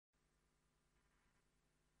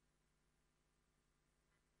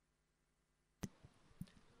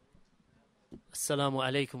السلام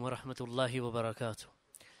عليكم ورحمة الله وبركاته.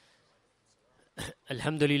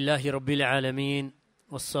 الحمد لله رب العالمين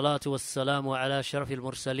والصلاة والسلام على شرف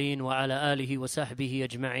المرسلين وعلى آله وصحبه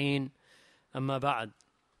أجمعين. أما بعد.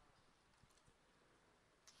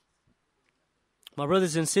 My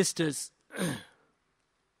brothers and sisters,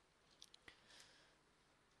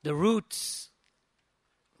 the roots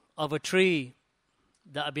of a tree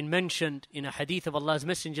that have been mentioned in a hadith of Allah's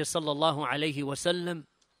Messenger sallallahu alayhi wasallam,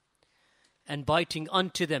 and biting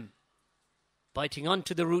onto them, biting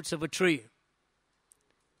onto the roots of a tree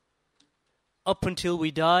up until we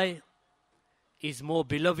die is more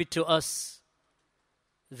beloved to us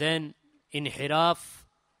than inhiraf,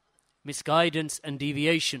 misguidance and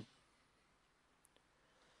deviation.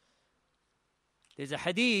 There's a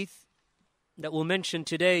hadith that we'll mention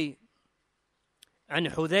today عن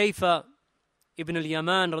حذيفة ابن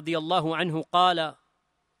اليمان رضي الله عنه قال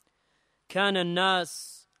كان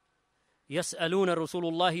الناس يسألون رسول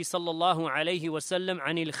الله صلى الله عليه وسلم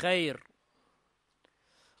عن الخير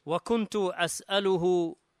وكنت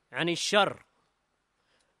أسأله عن الشر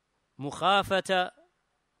مخافة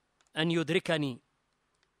أن يدركني.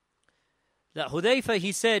 That Hudayfa,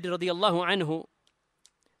 he said رضي الله عنه,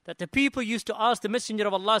 that the people used to ask the Messenger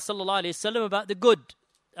of Allah صلى الله عليه وسلم about the good.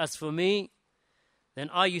 As for me, then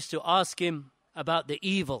I used to ask him about the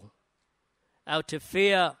evil, out of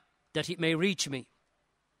fear that it may reach me.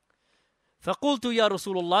 فقلت يا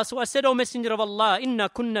رسول الله, so I said, O Messenger of Allah, إنا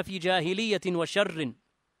كنا في جاهلية وشر.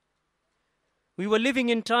 We were living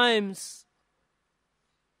in times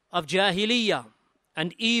of jahiliyyah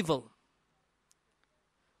and evil.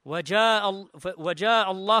 وجاء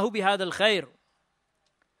الله بهذا الخير.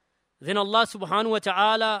 Then Allah subhanahu wa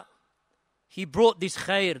ta'ala, He brought this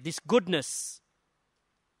khair, this goodness.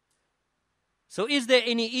 So is there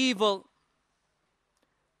any evil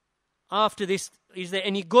after this? Is there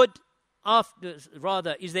any good after,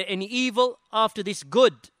 rather, is there any evil after this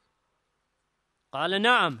good? قال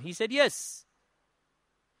نعم. He said yes.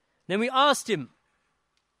 Then we asked him,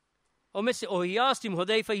 he asked him,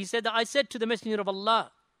 Hudayfa, he said that I said to the Messenger of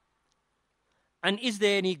Allah, and is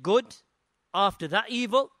there any good after that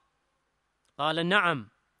evil? قال نعم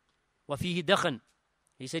وفيه دخن.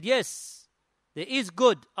 He said yes, there is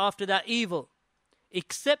good after that evil,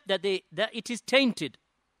 except that it is tainted.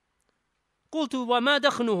 قلت وما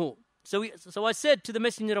دخنه. So I said to the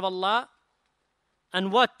Messenger of Allah,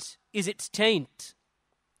 and what is its taint?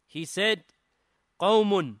 He said,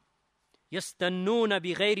 قوم يستنون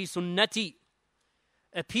بغير سنتي.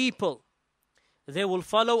 A people, they will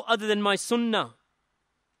follow other than my sunnah.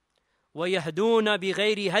 ويهدون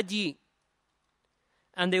بغير هدي.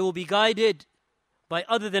 And they will be guided by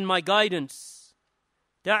other than my guidance.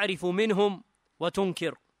 تعرف منهم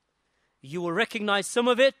وتنكر. You will recognize some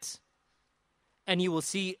of it, and you will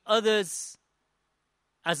see others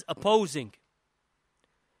as opposing.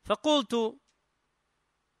 فقلت,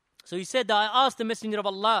 so he said that I asked the Messenger of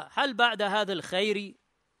Allah, هل بعد هذا الخير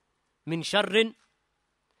من شر?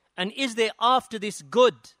 And is there after this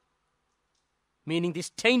good, meaning this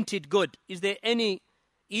tainted good, is there any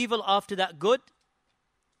evil after that good?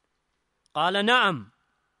 قال نعم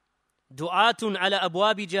دعاة على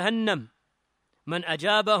أبواب جهنم من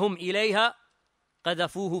أجابهم إليها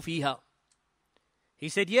قذفوه فيها. He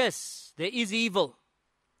said, yes, there is evil.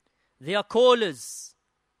 They are callers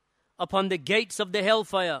upon the gates of the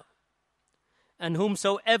hellfire, and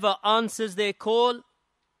whomsoever answers their call,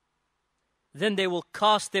 then they will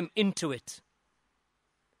cast them into it.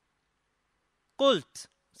 قلت,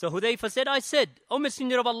 so Hudayfa said, I said, O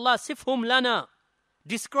Messenger of Allah, sifhum lana,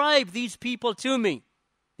 describe these people to me,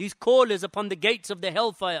 these callers upon the gates of the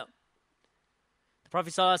hellfire. The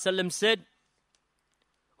Prophet ﷺ said,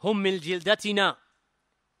 hum mil jildatina,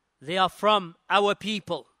 they are from our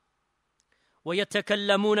people.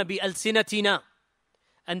 وَيَتَكَلَّمُونَ بِأَلْسِنَتِنَا,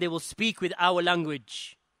 and they will speak with our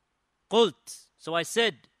language. قُلْت, so I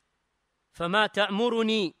said, فَمَا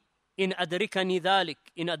تَأْمُرُنِي إِنْ أَدْرَكَنِي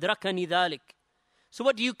ذَلِكَ. So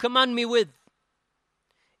what do you command me with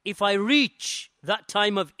if I reach that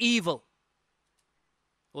time of evil,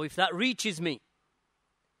 or if that reaches me?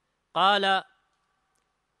 قَالَ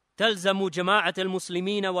تَلْزَمُ جَمَاعَةَ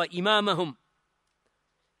الْمُسْلِمِينَ وَإِمَامَهُمْ.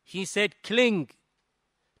 He said, cling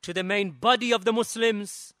to the main body of the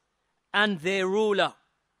Muslims and their ruler.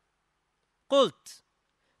 قلت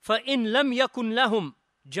فإن لم يكن لهم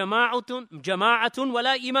جماعة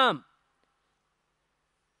ولا إمام.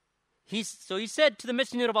 So he said to the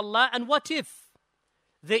Messenger of Allah, and what if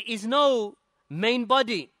there is no main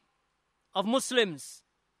body of Muslims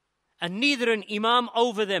and neither an imam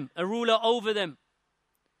over them, a ruler over them?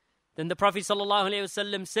 Then the Prophet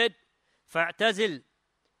ﷺ said, فَاعْتَزِلْ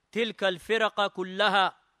تِلْكَ الْفِرَقَ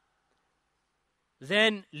كُلَّهَا,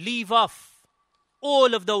 then leave off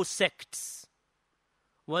all of those sects.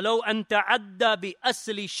 وَلَوْ أَن تَعَدَّ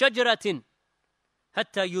بِأَسْلِ شَجْرَةٍ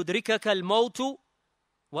حَتَّى يُدْرِكَكَ الْمَوْتُ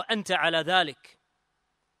وَأَنْتَ عَلَى ذَلِكَ.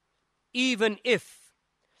 Even if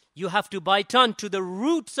you have to bite onto the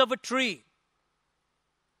roots of a tree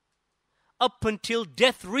up until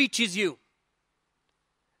death reaches you,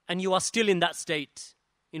 and you are still in that state.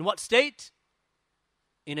 In what state?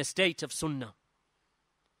 In a state of sunnah.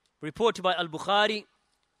 Reported by Al-Bukhari,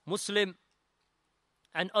 Muslim,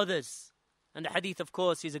 and others. And the hadith, of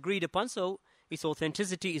course, is agreed upon, so its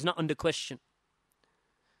authenticity is not under question.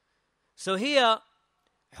 So here,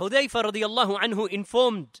 Hudayfa radiallahu anhu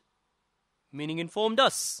informed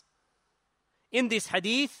us in this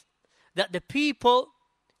hadith that the people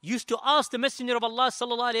used to ask the Messenger of Allah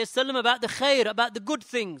sallallahu alayhi wasallam about the khair, about the good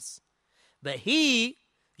things. But he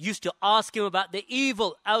used to ask him about the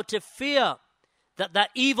evil out of fear that that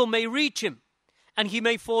evil may reach him and he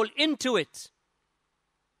may fall into it.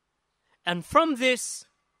 And from this,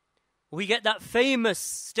 we get that famous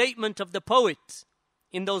statement of the poet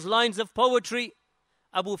in those lines of poetry,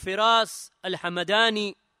 Abu Firas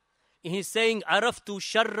al-Hamadani. He's saying, "Araftu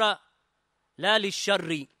sharra la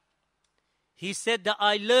li-sharri." He said that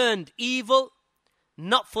I learned evil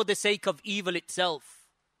not for the sake of evil itself,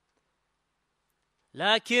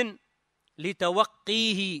 lakin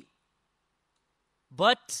litawaqqihi,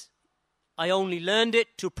 but I only learned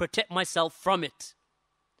it to protect myself from it.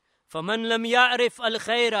 فَمَنْ لَمْ يَعْرِفْ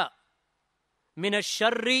الْخَيْرَ مِنَ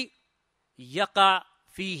الشَّرِّ يَقَعْ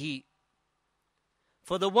فِيهِ.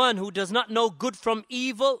 For the one who does not know good from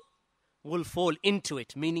evil will fall into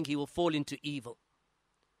it, meaning he will fall into evil.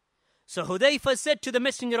 So Hudayfa said to the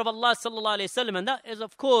Messenger of Allah sallallahu alayhi wasallam, and that is,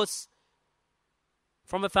 of course,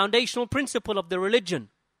 from a foundational principle of the religion,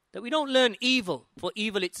 that we don't learn evil for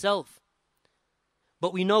evil itself,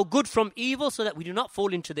 but we know good from evil so that we do not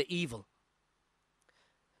fall into the evil.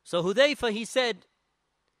 So Hudayfa, he said,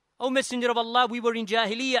 O Messenger of Allah, we were in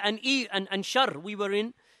Jahiliyyah and Shar. We were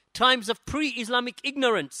in times of pre-Islamic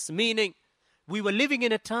ignorance, meaning we were living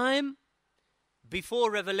in a time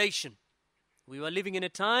before revelation. We were living in a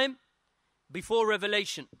time before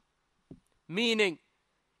revelation, meaning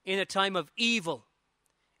in a time of evil,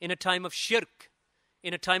 in a time of shirk,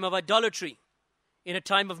 in a time of idolatry, in a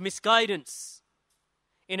time of misguidance,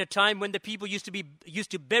 in a time when the people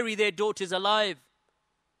used to bury their daughters alive,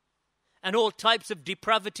 and all types of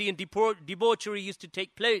depravity and debauchery used to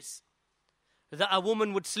take place. That a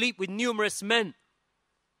woman would sleep with numerous men,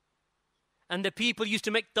 and the people used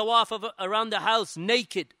to make tawaf around the house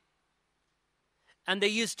naked, and they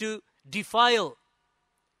used to defile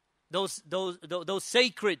those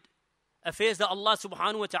sacred affairs that Allah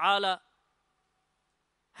subhanahu wa ta'ala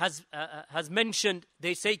has mentioned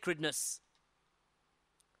their sacredness.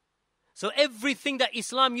 So everything that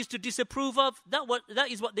Islam used to disapprove of, that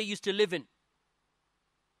is what they used to live in.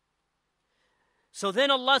 So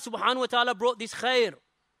then Allah subhanahu wa ta'ala brought this khair.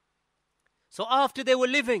 So after they were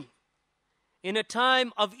living in a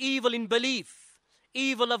time of evil in belief,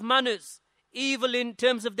 evil of manners, evil in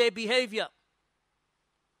terms of their behavior,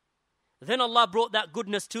 then Allah brought that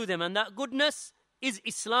goodness to them. And that goodness is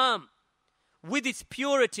Islam, with its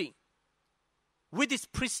purity, with its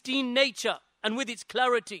pristine nature, and with its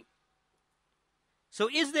clarity. So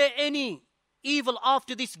is there any evil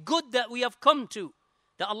after this good that we have come to,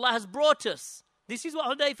 that Allah has brought us? This is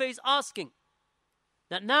what Hudayfa is asking.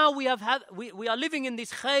 That now we are living in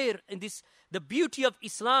this khair, in this, the beauty of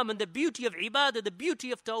Islam and the beauty of ibadah, the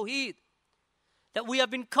beauty of tawheed, that we have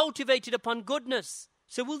been cultivated upon goodness.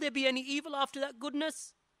 So will there be any evil after that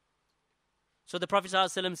goodness? So the Prophet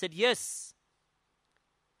ﷺ said yes.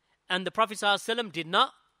 And the Prophet ﷺ did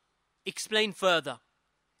not explain further.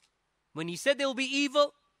 When he said there will be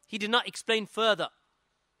evil, he did not explain further.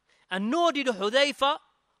 And nor did Hudayfa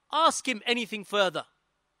ask him anything further.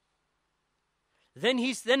 Then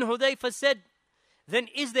Hudayfa said, then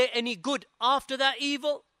is there any good after that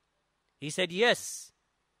evil? He said yes.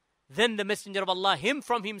 Then the Messenger of Allah, him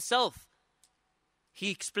from himself, he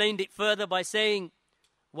explained it further by saying,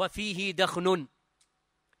 وَفِيهِ دَخْنٌ.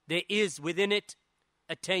 There is within it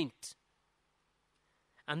a taint.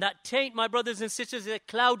 And that taint, my brothers and sisters, is a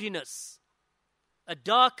cloudiness, a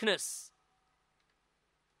darkness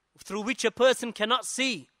through which a person cannot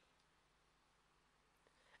see.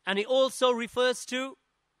 And it also refers to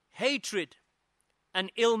hatred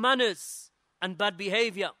and ill manners and bad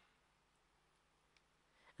behavior.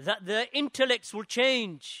 That the intellects will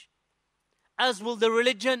change, as will the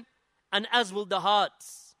religion and as will the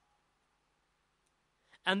hearts.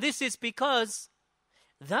 And this is because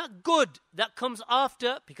that good that comes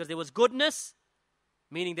after, because there was goodness,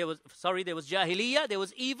 meaning there was jahiliyyah, there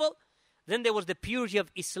was evil, then there was the purity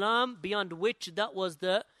of Islam, beyond which that was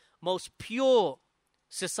the most pure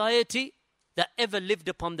society that ever lived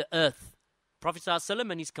upon the earth. Prophet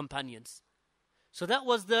ﷺ and his companions. So that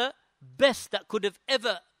was the best that could have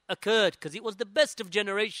ever occurred, because it was the best of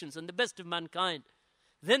generations and the best of mankind.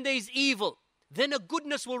 Then there is evil. Then a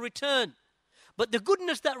goodness will return. But the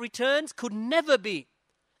goodness that returns could never be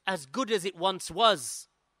as good as it once was.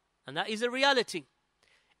 And that is a reality.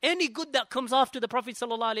 Any good that comes after the Prophet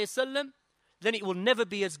ﷺ, then it will never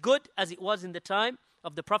be as good as it was in the time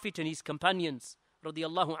of the Prophet and his companions,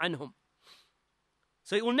 radiyallahu anhum.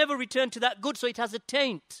 So it will never return to that good, so it has a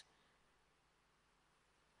taint.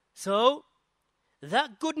 So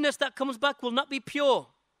that goodness that comes back will not be pure.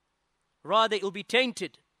 Rather, it will be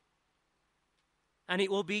tainted. And it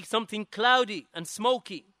will be something cloudy and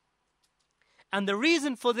smoky. And the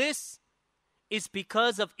reason for this is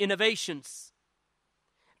because of innovations.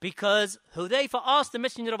 Because Hudayfa asked the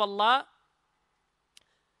Messenger of Allah,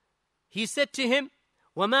 he said to him,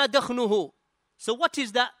 وَمَا دَخْنُهُ? So what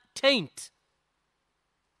is that taint?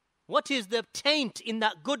 What is the taint in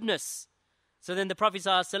that goodness? So then the Prophet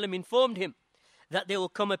ﷺ informed him that there will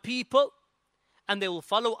come a people and they will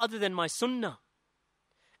follow other than my sunnah.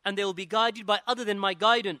 And they will be guided by other than my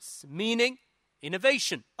guidance. Meaning,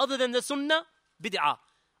 innovation. Other than the sunnah, bid'ah.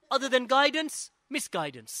 Other than guidance,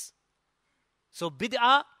 misguidance. So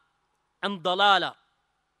bid'ah and dalala,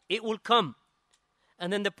 it will come.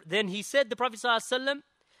 And then he said, the Prophet ﷺ,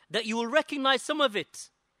 that you will recognize some of it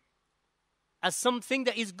as something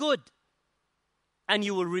that is good. And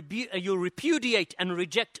you will repudiate and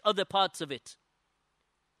reject other parts of it.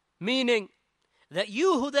 Meaning that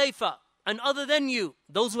you, Hudayfa, and other than you,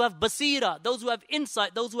 those who have basira, those who have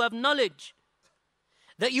insight, those who have knowledge,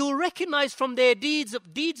 that you will recognize from their deeds of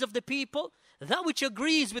the people that which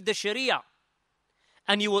agrees with the Sharia.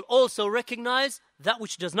 And you will also recognize that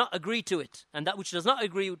which does not agree to it, and that which does not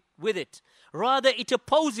agree with it. Rather, it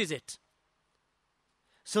opposes it.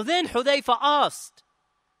 So then Hudayfa asked,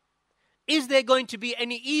 is there going to be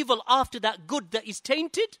any evil after that good that is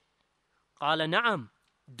tainted? قال نعم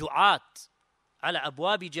دعاة على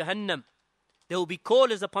أبواب جهنم. There will be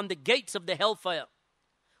callers upon the gates of the hellfire.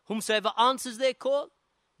 Whomsoever answers their call,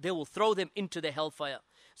 they will throw them into the hellfire.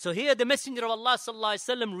 So here the Messenger of Allah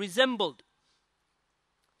ﷺ resembled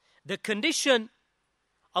the condition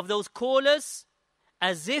of those callers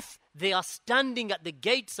as if they are standing at the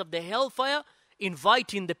gates of the hellfire,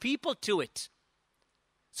 inviting the people to it.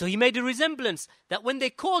 So he made a resemblance that when they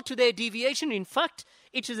call to their deviation, in fact,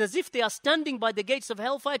 it is as if they are standing by the gates of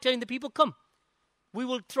hellfire telling the people, come, we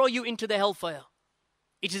will throw you into the hellfire.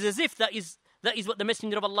 It is as if that is what the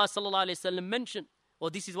Messenger of Allah ﷺ mentioned, or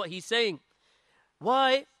this is what he's saying.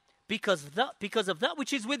 Why? Because of that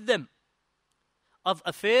which is with them, of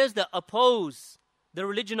affairs that oppose the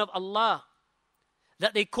religion of Allah,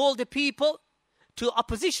 that they call the people to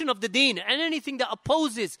opposition of the deen, and anything that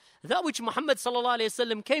opposes that which Muhammad sallallahu alaihi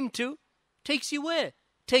wasallam came to, takes you where?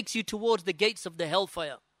 Takes you towards the gates of the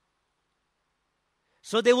hellfire.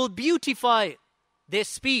 So they will beautify their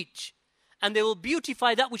speech, and they will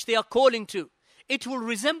beautify that which they are calling to. It will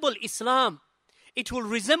resemble Islam. It will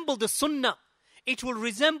resemble the Sunnah. It will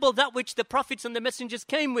resemble that which the prophets and the messengers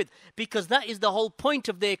came with, because that is the whole point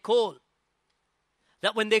of their call.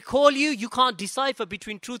 That when they call you, you can't decipher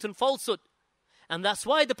between truth and falsehood. And that's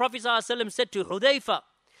why the Prophet ﷺ said to Hudayfa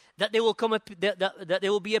that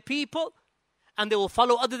there will be a people and they will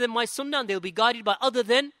follow other than my sunnah, and they will be guided by other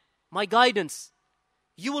than my guidance.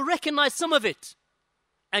 You will recognize some of it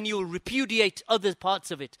and you will repudiate other parts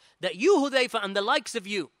of it. That you, Hudayfa, and the likes of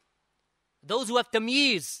you, those who have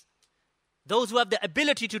tamyiz, those who have the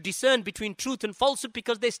ability to discern between truth and falsehood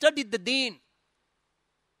because they studied the deen.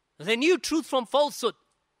 They knew truth from falsehood.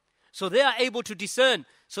 So they are able to discern.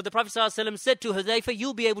 So the Prophet ﷺ said to Hudayfa,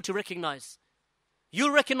 you'll be able to recognize.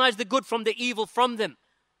 You'll recognize the good from the evil from them.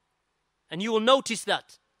 And you will notice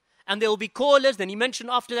that. And there will be callers. Then he mentioned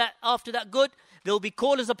after that good, there will be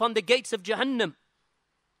callers upon the gates of Jahannam.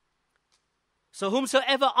 So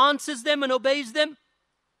whomsoever answers them and obeys them,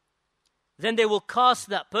 then they will cast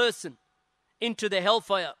that person into the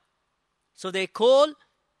hellfire. So their call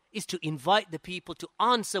is to invite the people to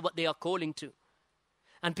answer what they are calling to.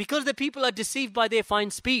 And because the people are deceived by their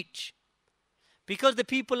fine speech, because the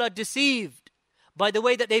people are deceived by the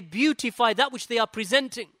way that they beautify that which they are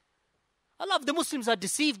presenting, a lot of the Muslims are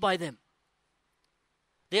deceived by them.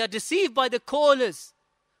 They are deceived by the callers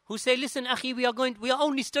who say, listen, akhi, we are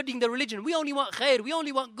only studying the religion. We only want khair. We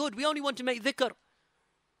only want good. We only want to make dhikr.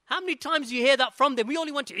 How many times you hear that from them? We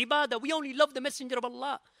only want ibadah. We only love the Messenger of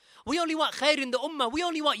Allah. We only want khair in the ummah. We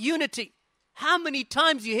only want unity. How many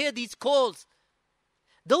times you hear these calls?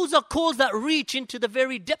 Those are calls that reach into the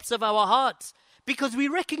very depths of our hearts, because we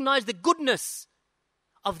recognize the goodness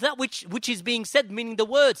of that which is being said, meaning the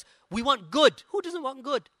words. We want good. Who doesn't want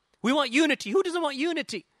good? We want unity. Who doesn't want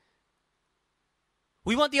unity?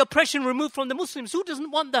 We want the oppression removed from the Muslims. Who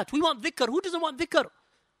doesn't want that? We want dhikr. Who doesn't want dhikr?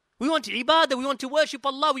 We want ibadah. We want to worship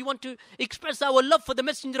Allah. We want to express our love for the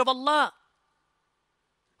Messenger of Allah.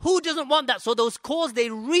 Who doesn't want that? So those calls,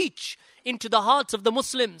 they reach into the hearts of the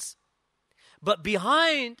Muslims. But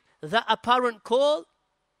behind that apparent call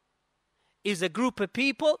is a group of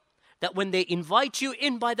people that when they invite you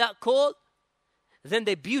in by that call, then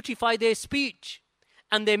they beautify their speech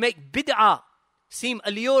and they make bid'ah seem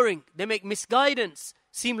alluring. They make misguidance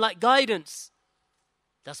seem like guidance.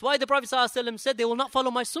 That's why the Prophet ﷺ said, they will not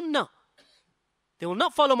follow my sunnah. They will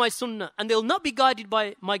not follow my sunnah and they will not be guided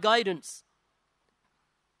by my guidance.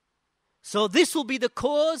 So this will be the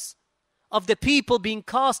cause of the people being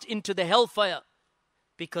cast into the hellfire.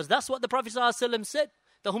 Because that's what the Prophet ﷺ said.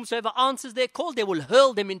 That whomsoever answers their call, they will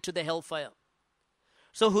hurl them into the hellfire.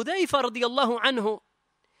 So Hudayfa radiallahu anhu,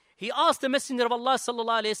 he asked the Messenger of Allah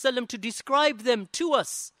sallallahu alayhi wasallam to describe them to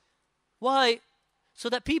us. Why? So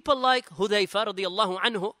that people like Hudayfa radiallahu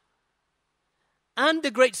anhu and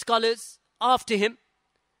the great scholars after him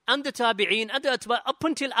and the tabi'een and the atba' up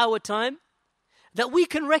until our time, that we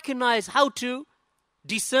can recognize how to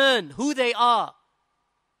discern who they are.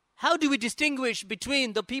 How do we distinguish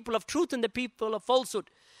between the people of truth and the people of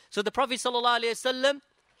falsehood? So the Prophet ﷺ,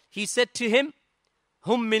 he said to him,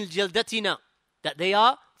 Hum min jildatina, that they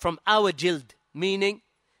are from our jild, meaning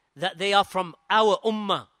that they are from our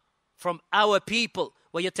ummah, from our people.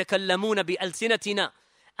 وَيَتَكَلَّمُونَ بِأَلْسِنَتِنَا,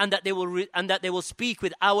 and that they will speak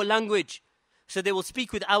with our language. So they will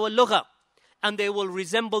speak with our lugha, and they will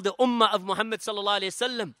resemble the ummah of Muhammad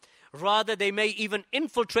ﷺ. Rather, they may even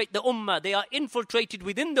infiltrate the ummah. They are infiltrated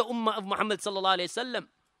within the ummah of Muhammad sallallahu alayhi wasallam.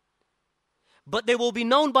 But they will be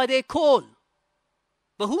known by their call.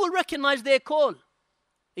 But who will recognize their call?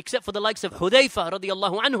 Except for the likes of Hudayfa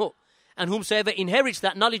radiallahu anhu, and whomsoever inherits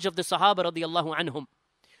that knowledge of the Sahaba radiallahu anhum.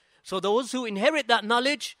 So those who inherit that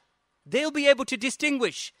knowledge, they'll be able to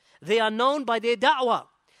distinguish. They are known by their da'wah,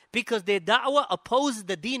 because their da'wah opposes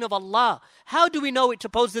the deen of Allah. How do we know it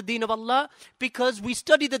opposes the deen of Allah? Because we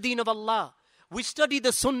study the deen of Allah. We study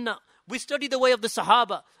the sunnah. We study the way of the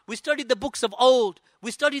Sahaba. We study the books of old.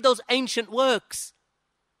 We study those ancient works.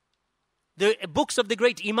 The books of the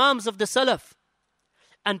great imams of the Salaf.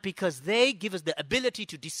 And because they give us the ability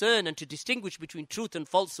to discern and to distinguish between truth and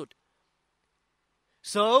falsehood.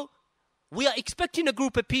 So, we are expecting a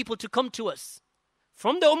group of people to come to us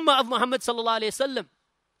from the ummah of Muhammad sallallahu alayhi wasallam,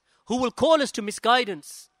 who will call us to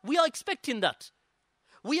misguidance. We are expecting that.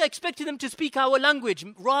 We are expecting them to speak our language.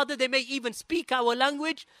 Rather, they may even speak our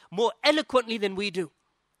language more eloquently than we do.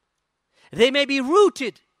 They may be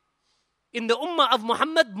rooted in the ummah of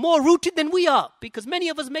Muhammad, more rooted than we are, because many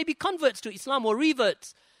of us may be converts to Islam or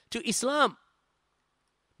reverts to Islam.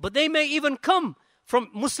 But they may even come from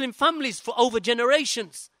Muslim families for over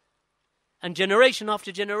generations. And generation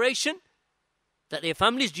after generation, that their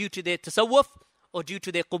families, due to their tasawwuf, or due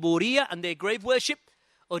to their quburiyah and their grave worship,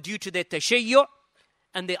 or due to their tashayyu'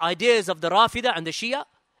 and the ideas of the Rafida and the Shia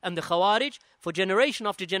and the Khawarij, for generation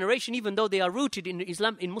after generation, even though they are rooted in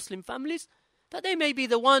Islam, in Muslim families, that they may be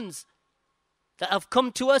the ones that have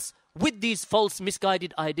come to us with these false,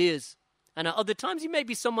 misguided ideas. And at other times, he may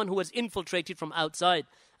be someone who has infiltrated from outside,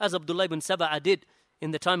 as Abdullah ibn Saba'a did in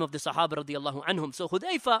the time of the Sahaba radiallahu anhum. So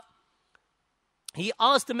Hudayfa, he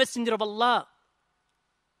asked the Messenger of Allah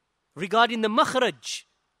regarding the makhraj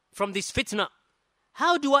from this fitna.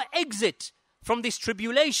 How do I exit from this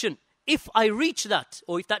tribulation if I reach that,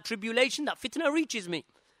 or if that tribulation, that fitna reaches me?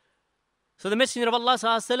 So the Messenger of Allah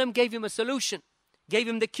ﷺ gave him a solution, gave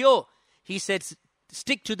him the cure. He said,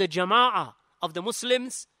 stick to the jama'ah of the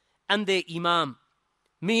Muslims and their imam.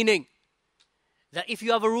 Meaning that if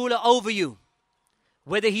you have a ruler over you,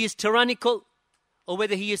 whether he is tyrannical or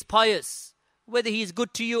whether he is pious, whether he is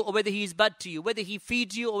good to you or whether he is bad to you, whether he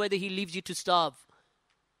feeds you or whether he leaves you to starve,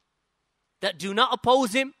 that do not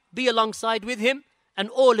oppose him, be alongside with him, and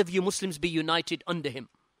all of you Muslims be united under him.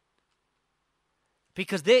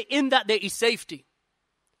 Because in that there is safety.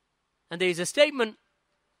 And there is a statement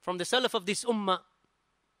from the Salaf of this ummah,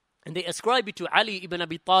 and they ascribe it to Ali ibn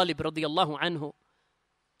Abi Talib radiyallahu anhu,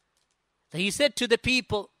 that he said to the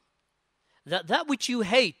people that which you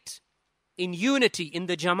hate in unity in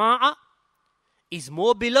the jama'ah is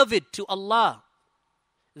more beloved to Allah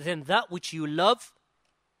than that which you love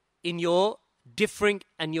in your differing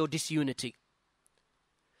and your disunity.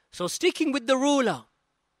 So sticking with the ruler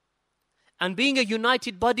and being a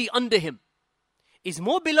united body under him is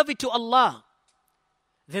more beloved to Allah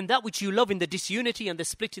than that which you love in the disunity and the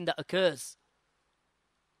splitting that occurs.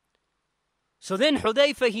 So then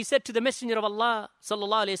Hudayfa, he said to the Messenger of Allah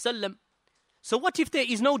sallallahu alayhi wasallam, so what if there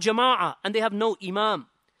is no jama'ah and they have no imam?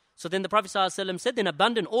 So then the Prophet sallallahu alayhi wasallam said, then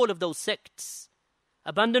abandon all of those sects.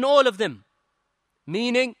 Abandon all of them.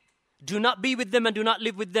 Meaning, do not be with them and do not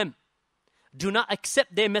live with them. Do not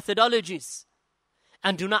accept their methodologies.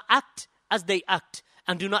 And do not act as they act.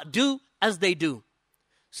 And do not do as they do.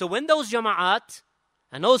 So when those jama'at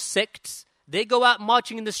and those sects, they go out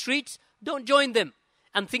marching in the streets, don't join them.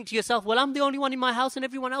 And think to yourself, well, I'm the only one in my house and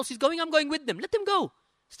everyone else is going, I'm going with them. Let them go.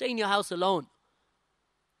 Stay in your house alone.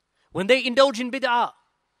 When they indulge in bid'ah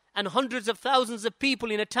and hundreds of thousands of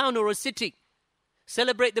people in a town or a city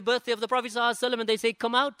celebrate the birthday of the Prophet ﷺ and they say,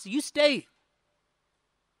 come out, you stay.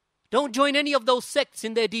 Don't join any of those sects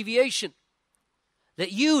in their deviation.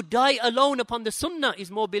 That you die alone upon the sunnah is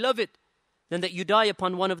more beloved than that you die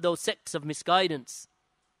upon one of those sects of misguidance.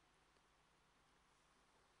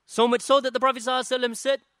 So much so that the Prophet ﷺ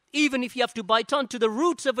said, even if you have to bite on to the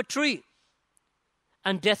roots of a tree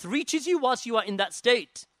and death reaches you whilst you are in that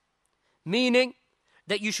state, meaning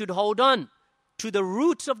that you should hold on to the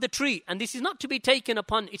roots of the tree. And this is not to be taken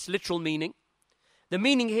upon its literal meaning. The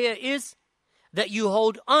meaning here is that you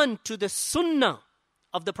hold on to the sunnah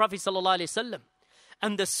of the Prophet ﷺ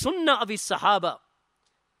and the sunnah of his sahaba.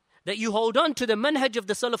 That you hold on to the manhaj of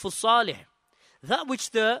the Salafi Salih, that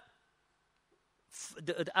which the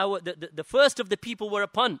first of the people were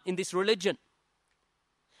upon in this religion.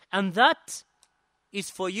 And that is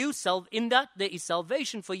for you, in that there is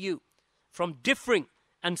salvation for you from differing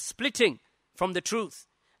and splitting from the truth.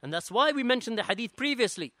 And that's why we mentioned the hadith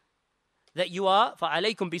previously, that you are,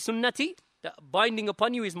 فَعَلَيْكُمْ بِسُنَّتِي, that binding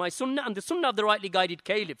upon you is my sunnah and the sunnah of the rightly guided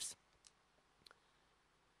caliphs.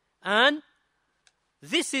 And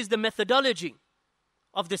this is the methodology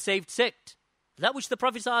of the saved sect. That which the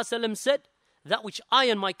Prophet ﷺ said, that which I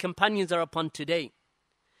and my companions are upon today.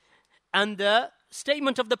 And the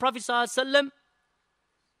statement of the Prophet ﷺ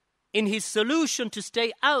in his solution to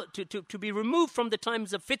stay out, to be removed from the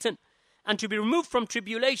times of fitan and to be removed from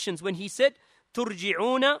tribulations, when he said,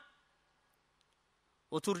 تُرْجِعُونَ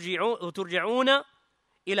إِلَى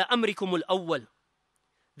أَمْرِكُمُ الْأَوَّلِ,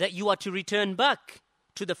 that you are to return back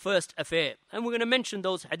to the first affair. And we're going to mention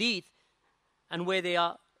those hadith and where they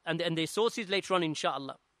are and their sources later on,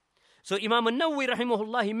 inshallah. So Imam al-Nawawi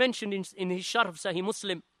rahimahullah, he mentioned in his Sharh of Sahih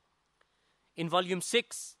Muslim in volume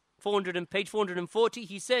 6, page 440,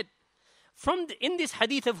 he said, in this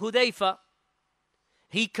hadith of Hudayfa,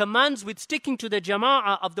 he commands with sticking to the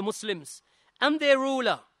jama'ah of the Muslims and their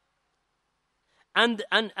ruler. And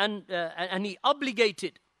he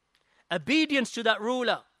obligated obedience to that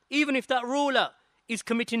ruler, even if that ruler is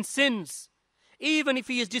committing sins, even if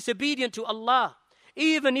he is disobedient to Allah,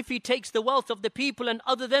 even if he takes the wealth of the people, and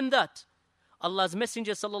other than that, Allah's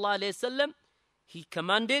Messenger sallallahu alaihi wasallam, he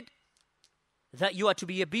commanded that you are to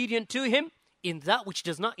be obedient to him in that which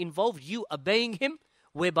does not involve you obeying him,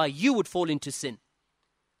 whereby you would fall into sin.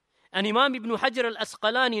 And Imam Ibn Hajar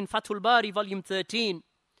al-Asqalani in Fathul Bari, volume 13,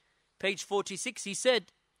 page 46, he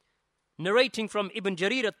said, narrating from Ibn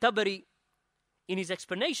Jarir al-Tabari in his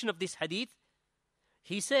explanation of this hadith,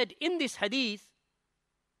 he said, in this hadith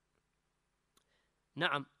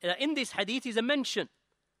is a mention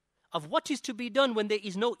of what is to be done when there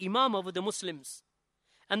is no imam over the Muslims,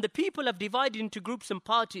 and the people have divided into groups and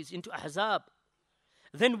parties, into ahzab.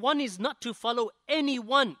 Then one is not to follow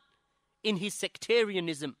anyone in his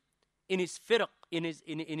sectarianism, in his firqa, in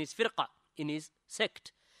his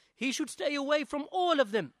sect. He should stay away from all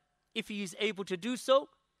of them, if he is able to do so,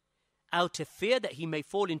 out of fear that he may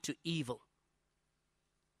fall into evil.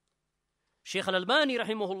 Shaykh al-Albani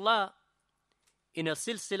rahimahullah, in a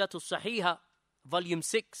Silsilatu Sahiha, volume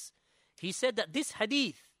 6, he said that this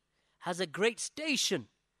hadith has a great station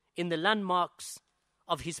in the landmarks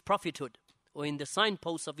of his prophethood, or in the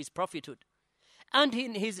signposts of his prophethood, and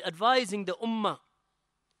in his advising the ummah,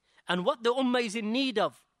 and what the ummah is in need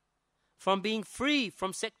of, from being free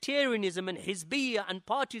from sectarianism and hizbiyah and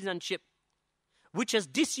partisanship, which has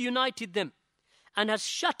disunited them and has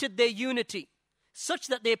shattered their unity, such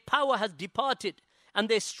that their power has departed and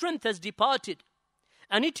their strength has departed.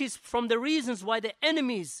 And it is from the reasons why the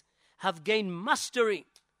enemies have gained mastery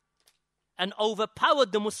and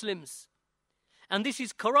overpowered the Muslims. And this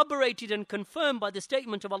is corroborated and confirmed by the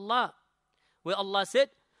statement of Allah, where Allah said,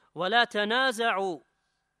 وَلَا تَنَازَعُوا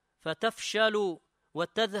فَتَفْشَلُوا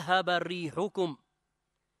وَتَذْهَبَ رِيحُكُمْ.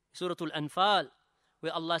 Surah Al-Anfal,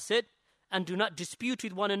 where Allah said, and do not dispute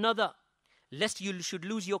with one another, lest you should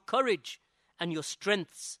lose your courage and your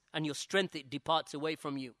strength it departs away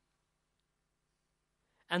from you.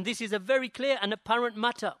 And this is a very clear and apparent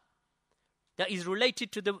matter that is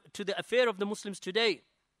related to the affair of the Muslims today,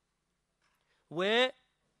 where,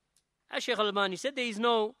 as Shaykh Al-Albani said, there is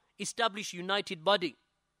no established united body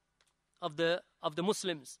of the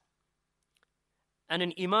Muslims and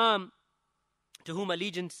an imam to whom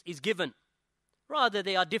allegiance is given. Rather,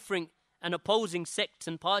 they are differing and opposing sects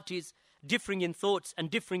and parties, differing in thoughts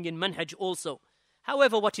and differing in manhaj also.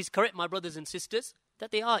 However, what is correct, my brothers and sisters,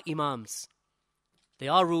 that they are imams. They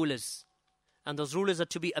are rulers. And those rulers are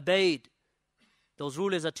to be obeyed. Those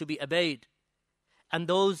rulers are to be obeyed. And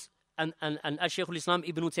as Shaykh al-Islam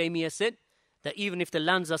Ibn Taymiyyah said, that even if the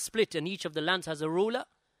lands are split and each of the lands has a ruler,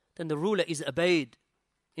 then the ruler is obeyed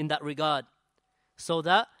in that regard. So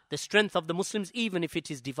that the strength of the Muslims, even if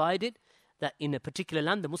it is divided, that in a particular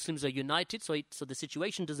land the Muslims are united, so the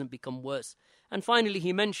situation doesn't become worse. And finally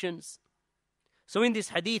he mentions, so in this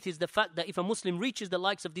hadith is the fact that if a Muslim reaches the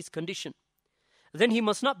likes of this condition, then he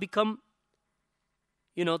must not become,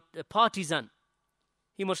 a partisan.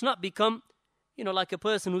 He must not become, like a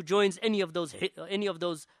person who joins any of those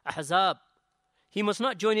ahzab. He must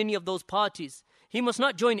not join any of those parties. He must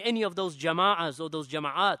not join any of those jama'as or those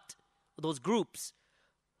jama'at, or those groups,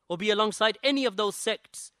 or be alongside any of those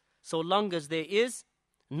sects, so long as there is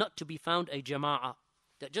not to be found a jama'ah.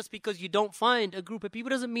 That just because you don't find a group of people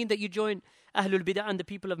doesn't mean that you join Ahlul Bid'ah and the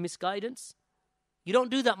people of misguidance. You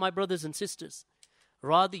don't do that, my brothers and sisters.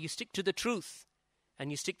 Rather, you stick to the truth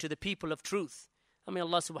and you stick to the people of truth. I may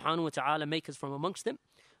Allah subhanahu wa ta'ala make us from amongst them.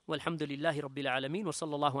 Walhamdulillahi Rabbil Alameen wa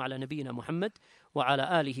sallallahu ala nabiyyina Muhammad wa ala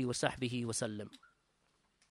alihi wa sahbihi wa sallam.